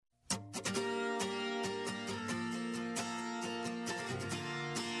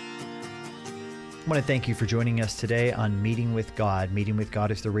I want to thank you for joining us today on Meeting with God. Meeting with God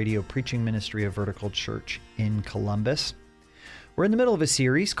is the radio preaching ministry of Vertical Church in Columbus. We're in the middle of a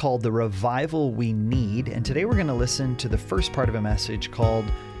series called The Revival We Need, and today we're going to listen to the first part of a message called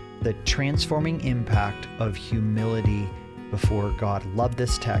The Transforming Impact of Humility Before God. Love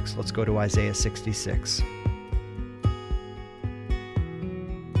this text. Let's go to Isaiah 66.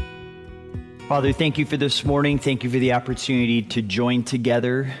 Father, thank you for this morning. Thank you for the opportunity to join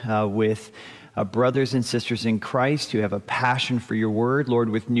together with brothers and sisters in Christ who have a passion for your word. Lord,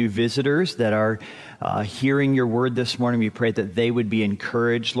 with new visitors that are hearing your word this morning, we pray that they would be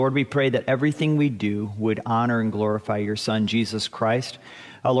encouraged. Lord, we pray that everything we do would honor and glorify your Son, Jesus Christ.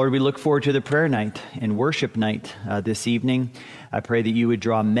 Lord, we look forward to the prayer night and worship night this evening. I pray that you would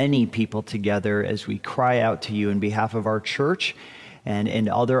draw many people together as we cry out to you on behalf of our church and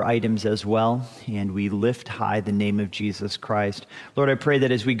other items as well, and we lift high the name of Jesus Christ. Lord, I pray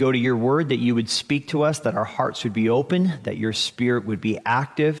that as we go to your word, that you would speak to us, that our hearts would be open, that your spirit would be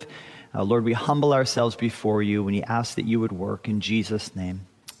active. Lord, we humble ourselves before you, and we ask that you would work. In Jesus' name,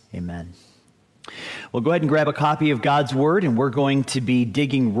 amen. Well, go ahead and grab a copy of God's word, and we're going to be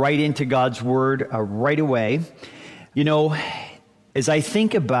digging right into God's word right away. You know, as I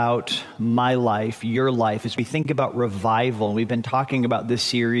think about my life, your life, as we think about revival, we've been talking about this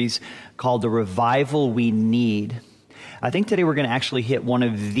series called The Revival We Need. I think today we're going to actually hit one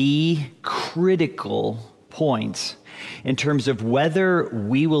of the critical points in terms of whether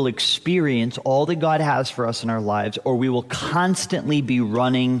we will experience all that God has for us in our lives, or we will constantly be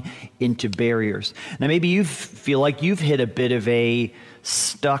running into barriers. Now, maybe you feel like you've hit a bit of a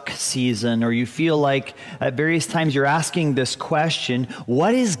stuck season, or you feel like at various times you're asking this question: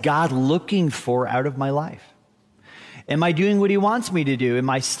 what is God looking for out of my life? Am I doing what he wants me to do? Am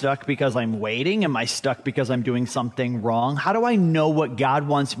I stuck because I'm waiting? Am I stuck because I'm doing something wrong? How do I know what God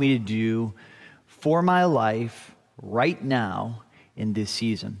wants me to do for my life right now in this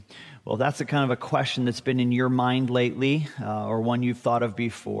season? Well, that's the kind of a question that's been in your mind lately, or one you've thought of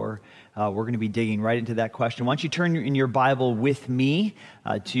before. We're going to be digging right into that question. Why don't you turn in your Bible with me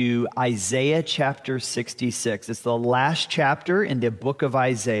to Isaiah chapter 66. It's the last chapter in the book of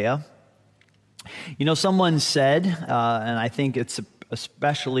Isaiah. You know, someone said, and I think it's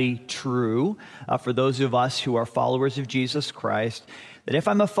especially true for those of us who are followers of Jesus Christ, that if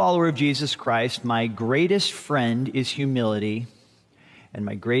I'm a follower of Jesus Christ, my greatest friend is humility, and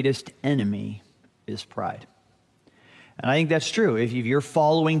my greatest enemy is pride. And I think that's true. If you're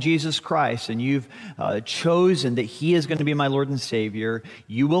following Jesus Christ and you've chosen that he is going to be my Lord and Savior,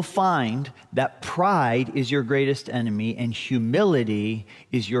 you will find that pride is your greatest enemy and humility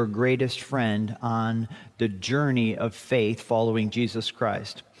is your greatest friend on the journey of faith following Jesus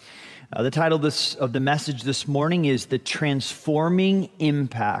Christ. The title of the message this morning is The Transforming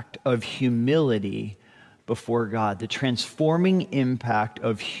Impact of Humility Before God. The transforming impact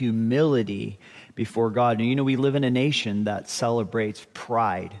of humility before God. And you know, we live in a nation that celebrates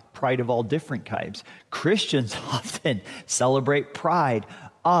pride of all different types. Christians often celebrate pride.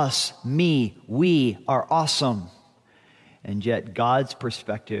 Us, me, we are awesome. And yet God's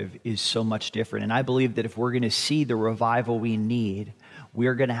perspective is so much different. And I believe that if we're going to see the revival we need,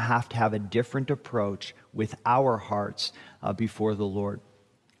 we're going to have a different approach with our hearts before the Lord.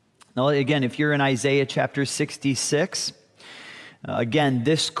 Now, again, if you're in Isaiah chapter 66, again,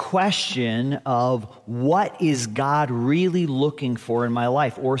 this question of what is God really looking for in my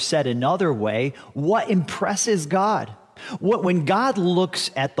life? Or said another way, what impresses God? When God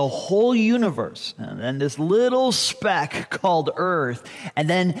looks at the whole universe, and then this little speck called Earth, and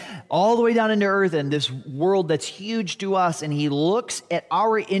then all the way down into Earth and this world that's huge to us, and he looks at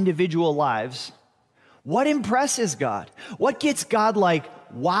our individual lives, what impresses God? What gets God like,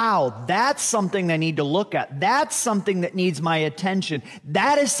 wow, that's something I need to look at. That's something that needs my attention.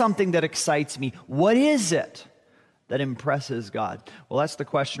 That is something that excites me. What is it that impresses God? Well, that's the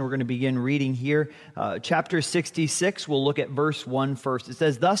question we're going to begin reading here. Chapter 66, we'll look at verse 1 first. It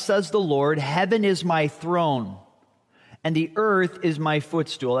says, "Thus says the Lord, heaven is my throne, and the earth is my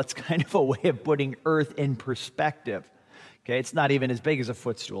footstool." That's kind of a way of putting earth in perspective. Okay, it's not even as big as a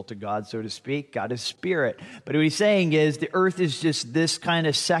footstool to God, so to speak. God is spirit. But what he's saying is the earth is just this kind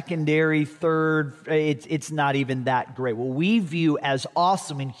of secondary, third, it's not even that great. What we view as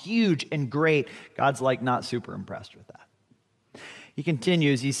awesome and huge and great, God's like not super impressed with that. He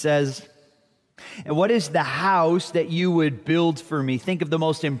continues, he says, "And what is the house that you would build for me?" Think of the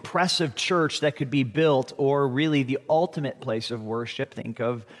most impressive church that could be built, or really the ultimate place of worship. Think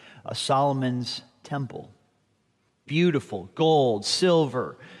of Solomon's temple. Beautiful, gold,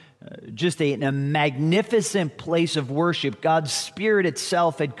 silver, a magnificent place of worship. God's Spirit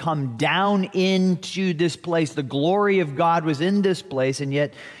itself had come down into this place. The glory of God was in this place, and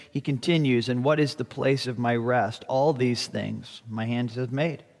yet he continues, and what is the place of my rest? All these things my hands have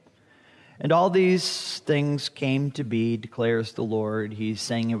made. And all these things came to be, declares the Lord. He's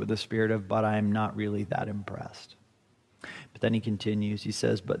saying it with the spirit of, but I'm not really that impressed. But then he continues, he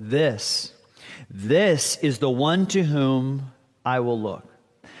says, but this is the one to whom I will look.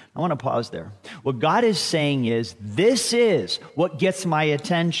 I want to pause there. What God is saying is, this is what gets my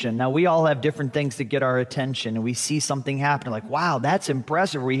attention. Now, we all have different things that get our attention, and we see something happen, like, wow, that's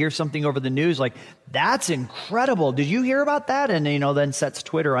impressive. Or we hear something over the news, like, that's incredible. Did you hear about that? And, then sets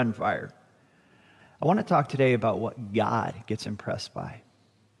Twitter on fire. I want to talk today about what God gets impressed by.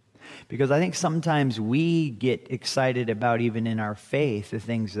 Because I think sometimes we get excited about, even in our faith, the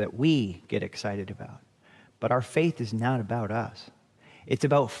things that we get excited about. But our faith is not about us. It's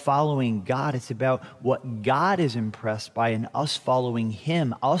about following God. It's about what God is impressed by and us following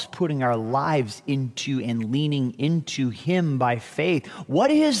Him, us putting our lives into and leaning into Him by faith.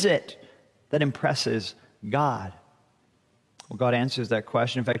 What is it that impresses God? Well, God answers that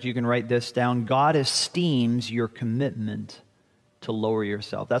question. In fact, you can write this down. God esteems your commitment to lower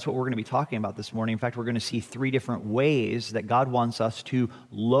yourself. That's what we're going to be talking about this morning. In fact, we're going to see 3 different ways that God wants us to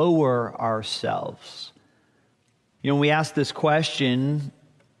lower ourselves. When we ask this question,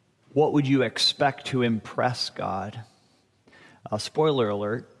 what would you expect to impress God? Spoiler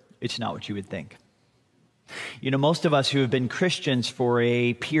alert, it's not what you would think. Most of us who have been Christians for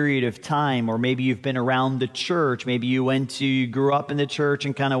a period of time, or maybe you've been around the church, maybe you grew up in the church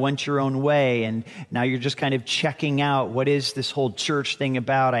and kind of went your own way, and now you're just kind of checking out, what is this whole church thing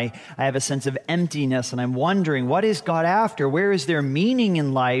about? I have a sense of emptiness, and I'm wondering, what is God after? Where is there meaning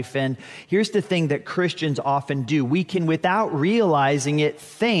in life? And here's the thing that Christians often do. We can, without realizing it,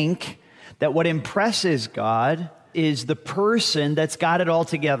 think that what impresses God is the person that's got it all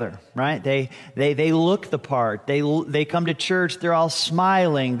together, right? They look the part. They come to church, they're all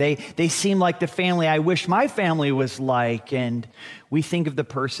smiling. They seem like the family I wish my family was like. And we think of the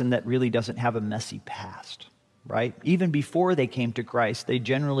person that really doesn't have a messy past, right? Even before they came to Christ, they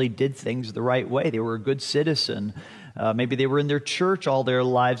generally did things the right way. They were a good citizen. Maybe they were in their church all their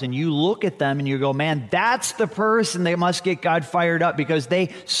lives, and you look at them and you go, man, that's the person that must get God fired up, because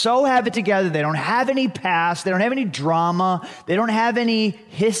they so have it together. They don't have any past. They don't have any drama. They don't have any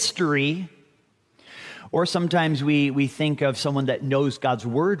history. Or sometimes we think of someone that knows God's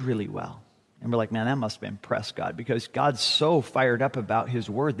word really well. And we're like, man, that must impress God, because God's so fired up about His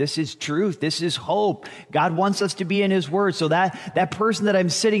word. This is truth. This is hope. God wants us to be in His word. So that person that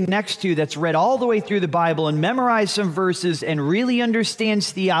I'm sitting next to that's read all the way through the Bible and memorized some verses and really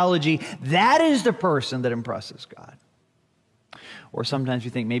understands theology, that is the person that impresses God. Or sometimes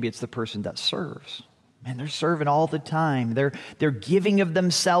we think maybe it's the person that serves. Man, they're serving all the time. They're giving of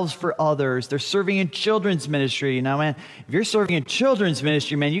themselves for others. They're serving in children's ministry. Now, man, if you're serving in children's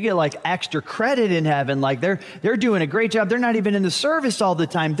ministry, man, you get like extra credit in heaven. Like they're doing a great job. They're not even in the service all the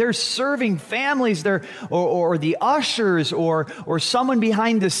time. They're serving families. Or the ushers or someone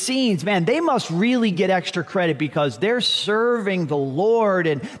behind the scenes. Man, they must really get extra credit because they're serving the Lord,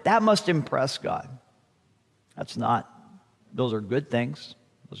 and that must impress God. Those are good things.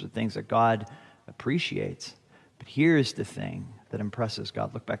 Those are things that God appreciates. But here's the thing that impresses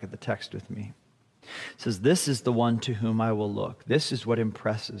God. Look back at the text with me. It says, this is the one to whom I will look. This is what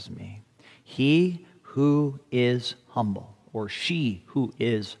impresses me. He who is humble, or she who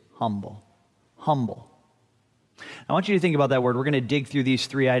is humble. Humble. I want you to think about that word. We're going to dig through these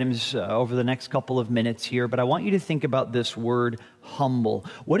 3 items over the next couple of minutes here, but I want you to think about this word humble.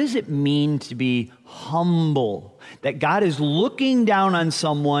 What does it mean to be humble? That God is looking down on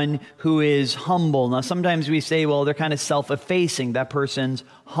someone who is humble. Now, sometimes we say, well, they're kind of self-effacing. That person's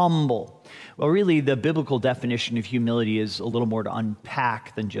humble. Well, really, the biblical definition of humility is a little more to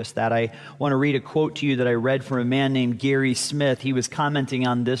unpack than just that. I want to read a quote to you that I read from a man named Gary Smith. He was commenting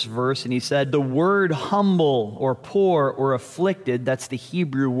on this verse, and he said, the word humble or poor or afflicted, that's the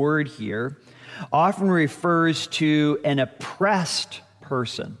Hebrew word here, often refers to an oppressed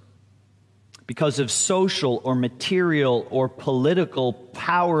person because of social or material or political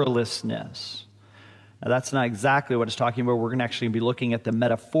powerlessness. Now, that's not exactly what it's talking about. We're going to actually be looking at the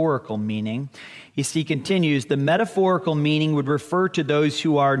metaphorical meaning. He continues, the metaphorical meaning would refer to those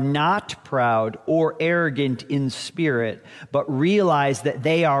who are not proud or arrogant in spirit, but realize that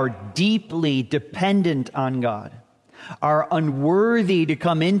they are deeply dependent on God, are unworthy to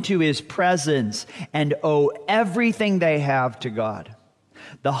come into His presence, and owe everything they have to God.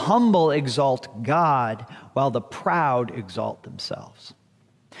 The humble exalt God, while the proud exalt themselves.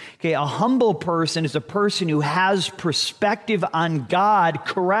 Okay, a humble person is a person who has perspective on God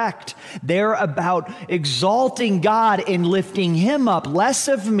correct. They're about exalting God and lifting Him up. Less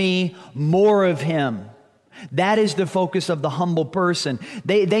of me, more of Him. That is the focus of the humble person.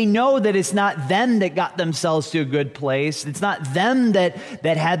 They know that it's not them that got themselves to a good place. It's not them that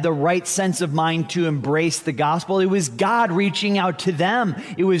had the right sense of mind to embrace the gospel. It was God reaching out to them.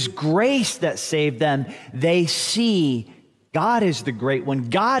 It was grace that saved them. They see God is the great one.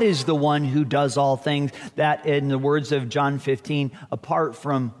 God is the one who does all things. That, in the words of John 15, apart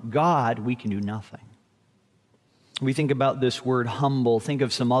from God, we can do nothing. We think about this word humble. Think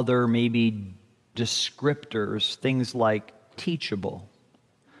of some other maybe descriptors, things like teachable,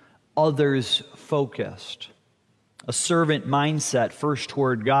 others focused, a servant mindset, first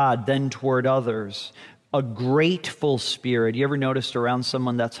toward God, then toward others, a grateful spirit. You ever noticed around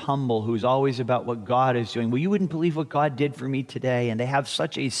someone that's humble, who's always about what God is doing? Well, you wouldn't believe what God did for me today. And they have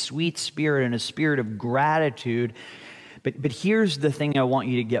such a sweet spirit and a spirit of gratitude. But here's the thing I want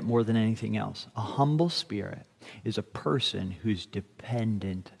you to get more than anything else. A humble spirit is a person who's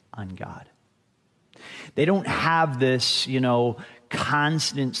dependent on God. They don't have this,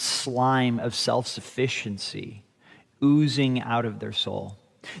 constant slime of self-sufficiency oozing out of their soul.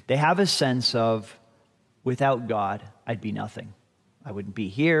 They have a sense of, without God, I'd be nothing. I wouldn't be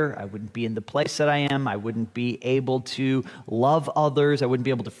here. I wouldn't be in the place that I am. I wouldn't be able to love others. I wouldn't be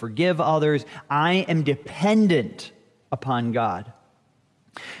able to forgive others. I am dependent upon God.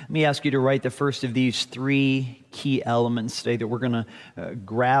 Let me ask you to write the first of these three key elements today that we're going to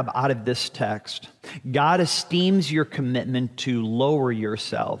grab out of this text. God esteems your commitment to lower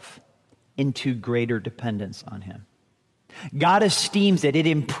yourself into greater dependence on Him. God esteems it. It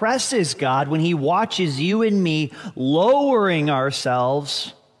impresses God when He watches you and me lowering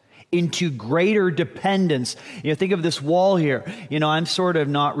ourselves into greater dependence. Think of this wall here. I'm sort of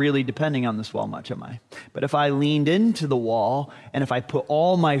not really depending on this wall much, am I? But if I leaned into the wall and if I put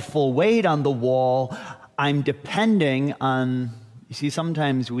all my full weight on the wall, I'm depending on,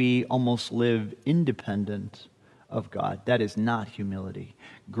 sometimes we almost live independent of God. That is not humility.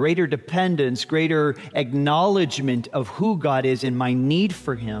 Greater dependence, greater acknowledgement of who God is and my need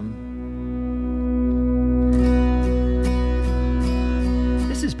for Him.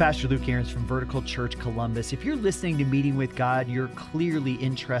 This is Pastor Luke Ahrens from Vertical Church Columbus. If you're listening to Meeting with God, you're clearly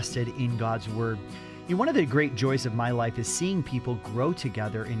interested in God's Word. One of the great joys of my life is seeing people grow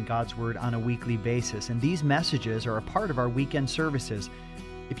together in God's Word on a weekly basis, and these messages are a part of our weekend services.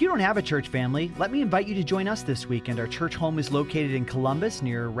 If you don't have a church family, let me invite you to join us this weekend. Our church home is located in Columbus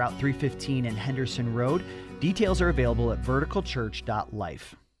near Route 315 and Henderson Road. Details are available at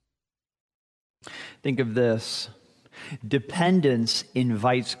verticalchurch.life. Think of this. Dependence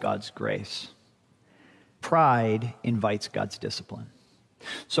invites God's grace. Pride invites God's discipline.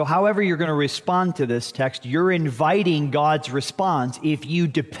 So however you're going to respond to this text, you're inviting God's response. If you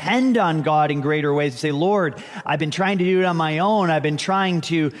depend on God in greater ways, say, Lord, I've been trying to do it on my own. I've been trying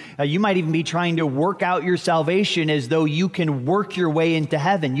to, you might even be trying to work out your salvation as though you can work your way into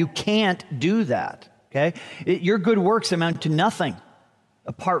heaven. You can't do that, okay? Your good works amount to nothing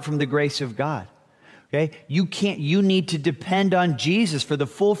apart from the grace of God. Okay? You need to depend on Jesus for the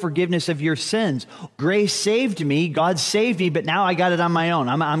full forgiveness of your sins. Grace saved me, God saved me, but now I got it on my own.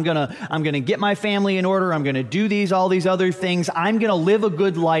 I'm gonna get my family in order. I'm gonna do all these other things. I'm gonna live a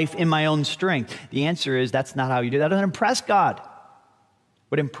good life in my own strength. The answer is that's not how you do that. That doesn't impress God.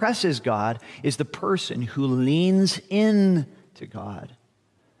 What impresses God is the person who leans in to God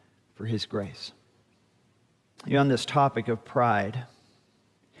for His grace. On this topic of pride,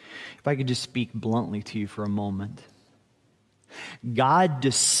 if I could just speak bluntly to you for a moment. God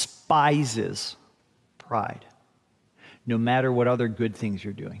despises pride, no matter what other good things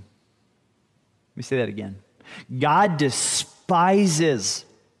you're doing. Let me say that again. God despises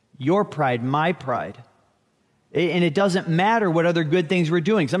your pride, my pride. And it doesn't matter what other good things we're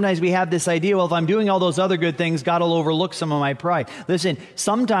doing. Sometimes we have this idea, well, if I'm doing all those other good things, God will overlook some of my pride. Listen,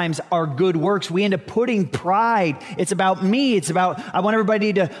 sometimes our good works, we end up putting pride. It's about me. It's about, I want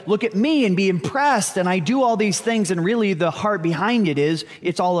everybody to look at me and be impressed. And I do all these things. And really the heart behind it is,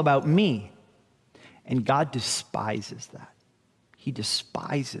 it's all about me. And God despises that. He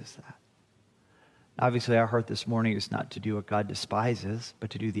despises that. Obviously, our heart this morning is not to do what God despises,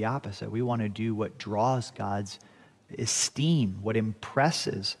 but to do the opposite. We want to do what draws God's esteem, what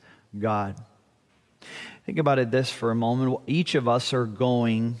impresses God. Think about it this for a moment. Each of us are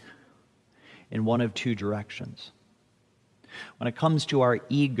going in one of two directions. When it comes to our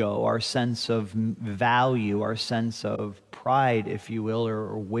ego, our sense of value, our sense of pride, if you will,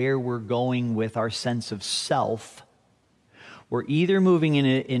 or where we're going with our sense of self, we're either moving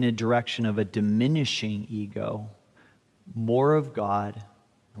in a direction of a diminishing ego, more of God,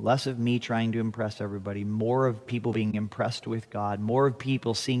 less of me trying to impress everybody, more of people being impressed with God, more of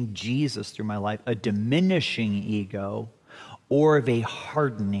people seeing Jesus through my life, a diminishing ego, or of a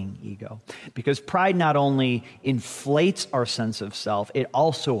hardening ego. Because pride not only inflates our sense of self, it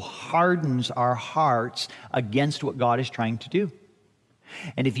also hardens our hearts against what God is trying to do.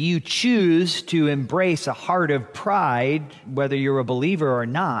 And if you choose to embrace a heart of pride, whether you're a believer or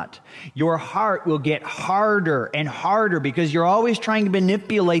not, your heart will get harder and harder because you're always trying to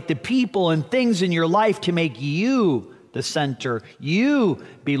manipulate the people and things in your life to make you the center, you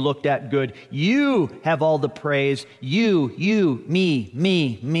be looked at good, you have all the praise, you,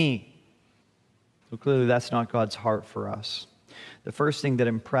 me. So clearly that's not God's heart for us. The first thing that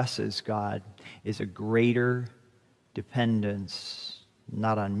impresses God is a greater dependence,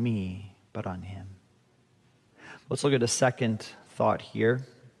 not on me, but on Him. Let's look at a second thought here.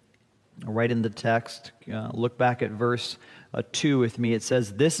 Right in the text, look back at verse 2 with me. It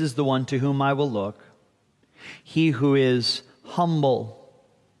says, "This is the one to whom I will look, he who is humble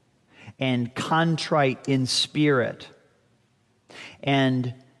and contrite in spirit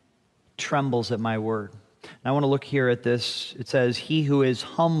and trembles at my word." Now, I want to look here at this. It says, he who is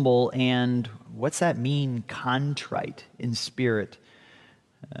humble and, what's that mean, contrite in spirit?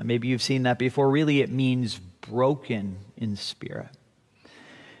 Maybe you've seen that before. Really, it means broken in spirit.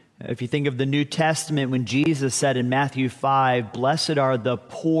 If you think of the New Testament, when Jesus said in Matthew 5, "Blessed are the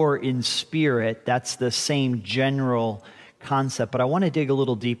poor in spirit," that's the same general concept. But I want to dig a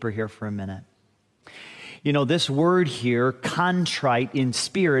little deeper here for a minute. You know, this word here, contrite in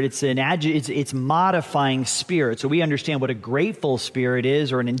spirit, it's modifying spirit. So we understand what a grateful spirit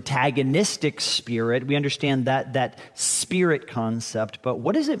is or an antagonistic spirit. We understand that spirit concept. But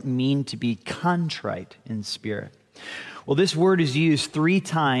what does it mean to be contrite in spirit? Well, this word is used 3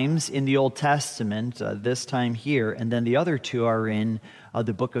 times in the Old Testament, this time here, and then the other 2 are in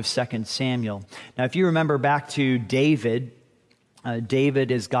the book of 2 Samuel. Now, if you remember back to David,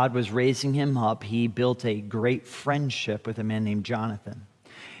 as God was raising him up, he built a great friendship with a man named Jonathan.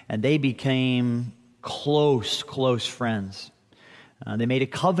 And they became close friends. They made a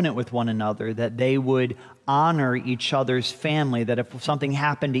covenant with one another that they would honor each other's family, that if something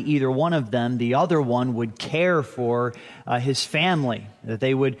happened to either one of them, the other one would care for his family, that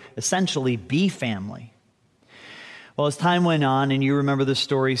they would essentially be family. Well, as time went on, and you remember the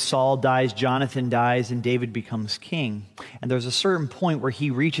story, Saul dies, Jonathan dies, and David becomes king. And there's a certain point where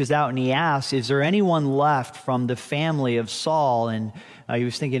he reaches out and he asks, is there anyone left from the family of Saul? And he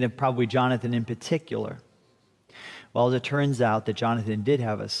was thinking of probably Jonathan in particular. Well, as it turns out that Jonathan did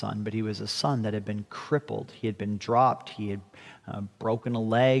have a son, but he was a son that had been crippled. He had been dropped. He had broken a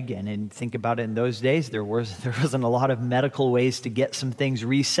leg. And think about it, in those days, there wasn't a lot of medical ways to get some things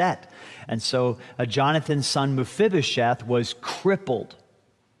reset. And so Jonathan's son Mephibosheth was crippled.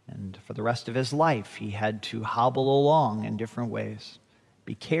 And for the rest of his life, he had to hobble along in different ways,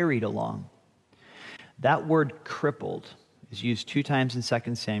 be carried along. That word crippled is used 2 times in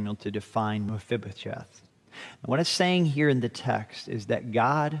 2 Samuel to define Mephibosheth. And what it's saying here in the text is that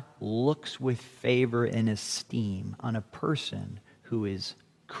God looks with favor and esteem on a person who is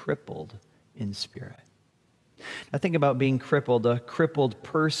crippled in spirit. Now think about being crippled. A crippled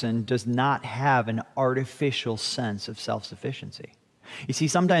person does not have an artificial sense of self-sufficiency. You see,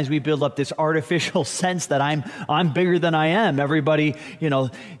 sometimes we build up this artificial sense that I'm bigger than I am. Everybody,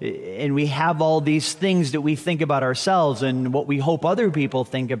 and we have all these things that we think about ourselves and what we hope other people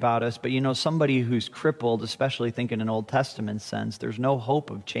think about us. But somebody who's crippled, especially think in an Old Testament sense, there's no hope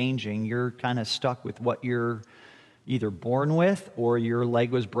of changing. You're kind of stuck with what you're either born with, or your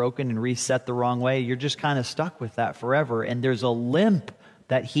leg was broken and reset the wrong way. You're just kind of stuck with that forever. And there's a limp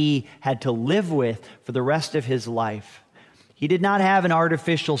that he had to live with for the rest of his life. He did not have an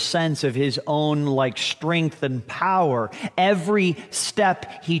artificial sense of his own strength and power. Every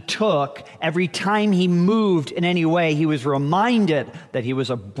step he took, every time he moved in any way, he was reminded that he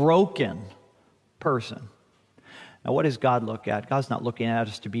was a broken person. Now, what does God look at? God's not looking at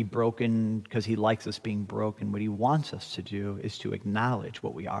us to be broken because he likes us being broken. What he wants us to do is to acknowledge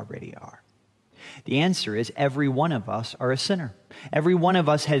what we already are. The answer is every one of us are a sinner. Every one of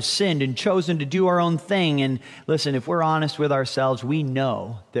us has sinned and chosen to do our own thing. And listen, if we're honest with ourselves, we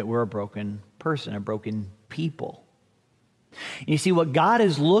know that we're a broken person, a broken people. And you see, what God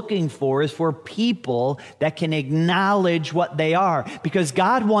is looking for is for people that can acknowledge what they are. Because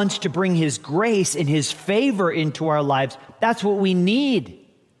God wants to bring his grace and his favor into our lives. That's what we need.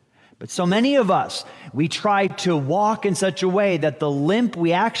 But so many of us, we try to walk in such a way that the limp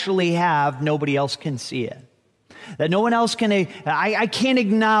we actually have, nobody else can see it. That no one else can, I can't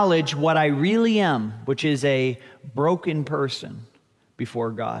acknowledge what I really am, which is a broken person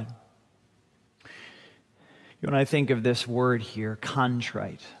before God. When I think of this word here,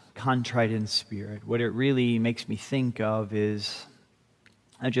 contrite in spirit, what it really makes me think of is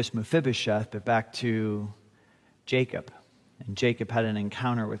not just Mephibosheth, but back to Jacob. And Jacob had an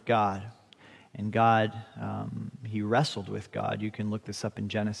encounter with God. And God, he wrestled with God. You can look this up in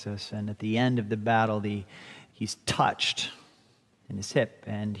Genesis. And at the end of the battle, he's touched in his hip,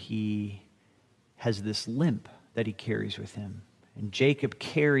 and he has this limp that he carries with him. And Jacob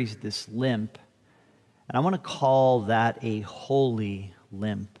carries this limp, and I want to call that a holy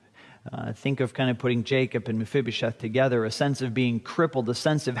limp. Think of kind of putting Jacob and Mephibosheth together, a sense of being crippled, a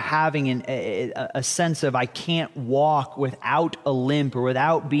sense of having a sense of I can't walk without a limp, or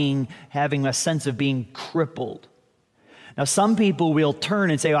without having a sense of being crippled. Now, some people will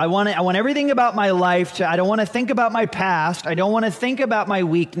turn and say, I want everything about my life I don't want to think about my past. I don't want to think about my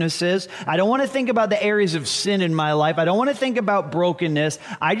weaknesses. I don't want to think about the areas of sin in my life. I don't want to think about brokenness.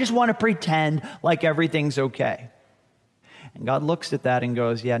 I just want to pretend like everything's okay. And God looks at that and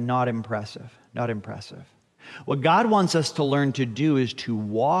goes, yeah, not impressive, not impressive. What God wants us to learn to do is to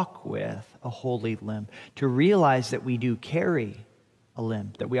walk with a holy limp, to realize that we do carry a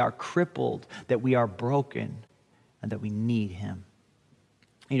limp, that we are crippled, that we are broken, and that we need Him.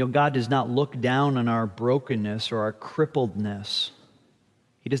 You know, God does not look down on our brokenness or our crippledness.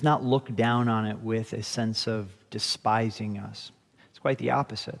 He does not look down on it with a sense of despising us. It's quite the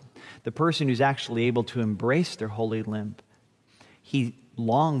opposite. The person who's actually able to embrace their holy limp, He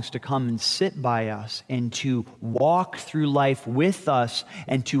longs to come and sit by us and to walk through life with us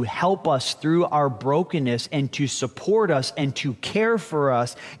and to help us through our brokenness and to support us and to care for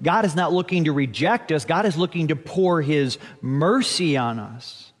us. God is not looking to reject us. God is looking to pour His mercy on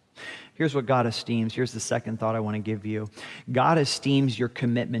us. Here's what God esteems. Here's the second thought I want to give you. God esteems your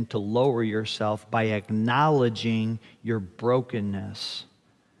commitment to lower yourself by acknowledging your brokenness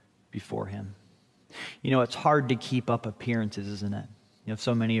before Him. You know, it's hard to keep up appearances, isn't it? You know,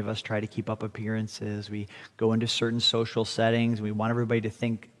 so many of us try to keep up appearances. We go into certain social settings. We want everybody to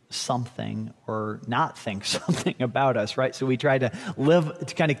think something or not think something about us, right? So we try to live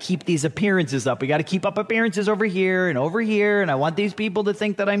to kind of keep these appearances up. We got to keep up appearances over here, and I want these people to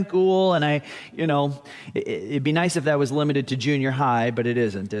think that I'm cool. And it'd be nice if that was limited to junior high, but it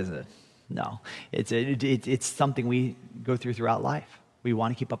isn't, is it? No, it's something we go throughout life. We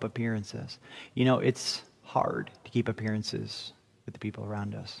want to keep up appearances. You know, it's hard to keep appearances with the people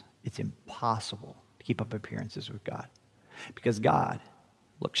around us. It's impossible to keep up appearances with God, because God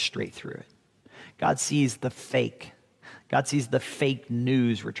looks straight through it. God sees the fake. God sees the fake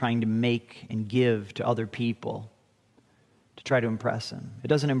news we're trying to make and give to other people to try to impress Him. It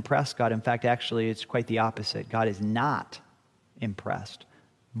doesn't impress God. In fact, actually, it's quite the opposite. God is not impressed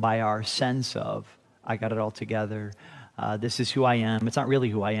by our sense of, I got it all together. This is who I am. It's not really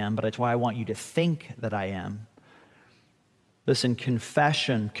who I am, but it's why I want you to think that I am. Listen,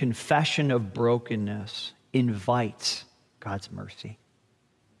 confession of brokenness invites God's mercy.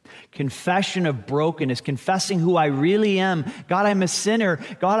 Confession of brokenness, confessing who I really am. God, I'm a sinner.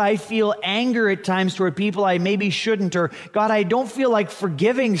 God, I feel anger at times toward people I maybe shouldn't. Or God, I don't feel like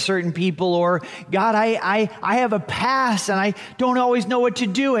forgiving certain people. Or God, I have a past and I don't always know what to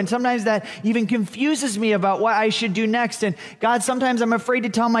do. And sometimes that even confuses me about what I should do next. And God, sometimes I'm afraid to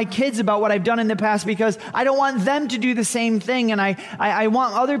tell my kids about what I've done in the past because I don't want them to do the same thing. And I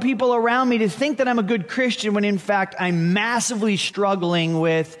want other people around me to think that I'm a good Christian when in fact I'm massively struggling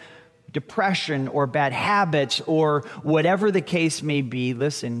with depression or bad habits or whatever the case may be.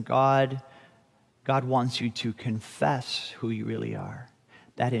 Listen, God wants you to confess who you really are.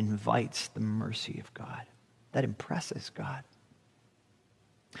 That invites the mercy of God. That impresses God.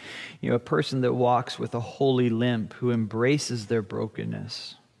 You know, a person that walks with a holy limp, who embraces their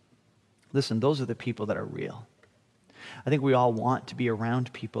brokenness. Listen, those are the people that are real. I think we all want to be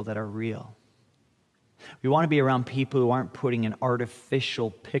around people that are real. We want to be around people who aren't putting an artificial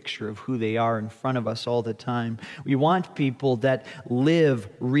picture of who they are in front of us all the time. We want people that live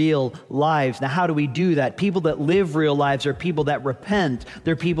real lives. Now, how do we do that? People that live real lives are people that repent.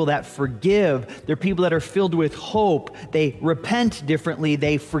 They're people that forgive. They're people that are filled with hope. They repent differently.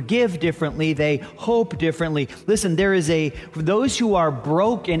 They forgive differently. They hope differently. Listen, for those who are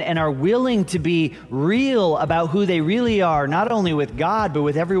broken and are willing to be real about who they really are, not only with God, but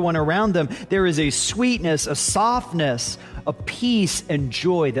with everyone around them, there is a sweetness, a softness, a peace and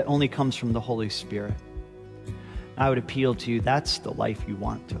joy that only comes from the Holy Spirit. I would appeal to you, that's the life you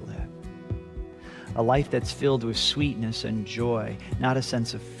want to live. A life that's filled with sweetness and joy, not a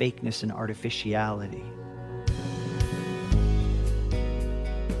sense of fakeness and artificiality.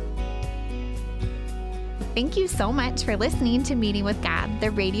 Thank you so much for listening to Meeting with God, the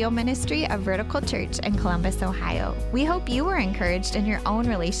radio ministry of Vertical Church in Columbus, Ohio. We hope you were encouraged in your own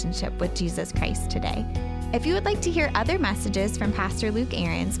relationship with Jesus Christ today. If you would like to hear other messages from Pastor Luke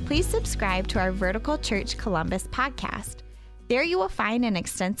Ahrens, please subscribe to our Vertical Church Columbus podcast. There you will find an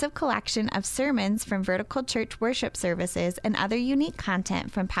extensive collection of sermons from Vertical Church worship services and other unique content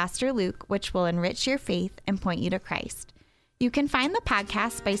from Pastor Luke, which will enrich your faith and point you to Christ. You can find the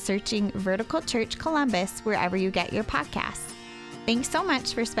podcast by searching Vertical Church Columbus wherever you get your podcasts. Thanks so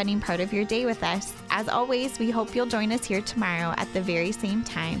much for spending part of your day with us. As always, we hope you'll join us here tomorrow at the very same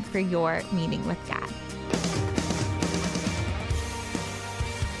time for your Meeting with God.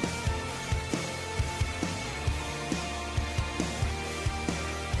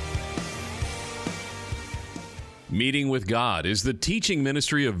 Meeting with God is the teaching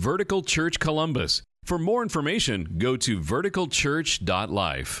ministry of Vertical Church Columbus. For more information, go to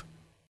verticalchurch.life.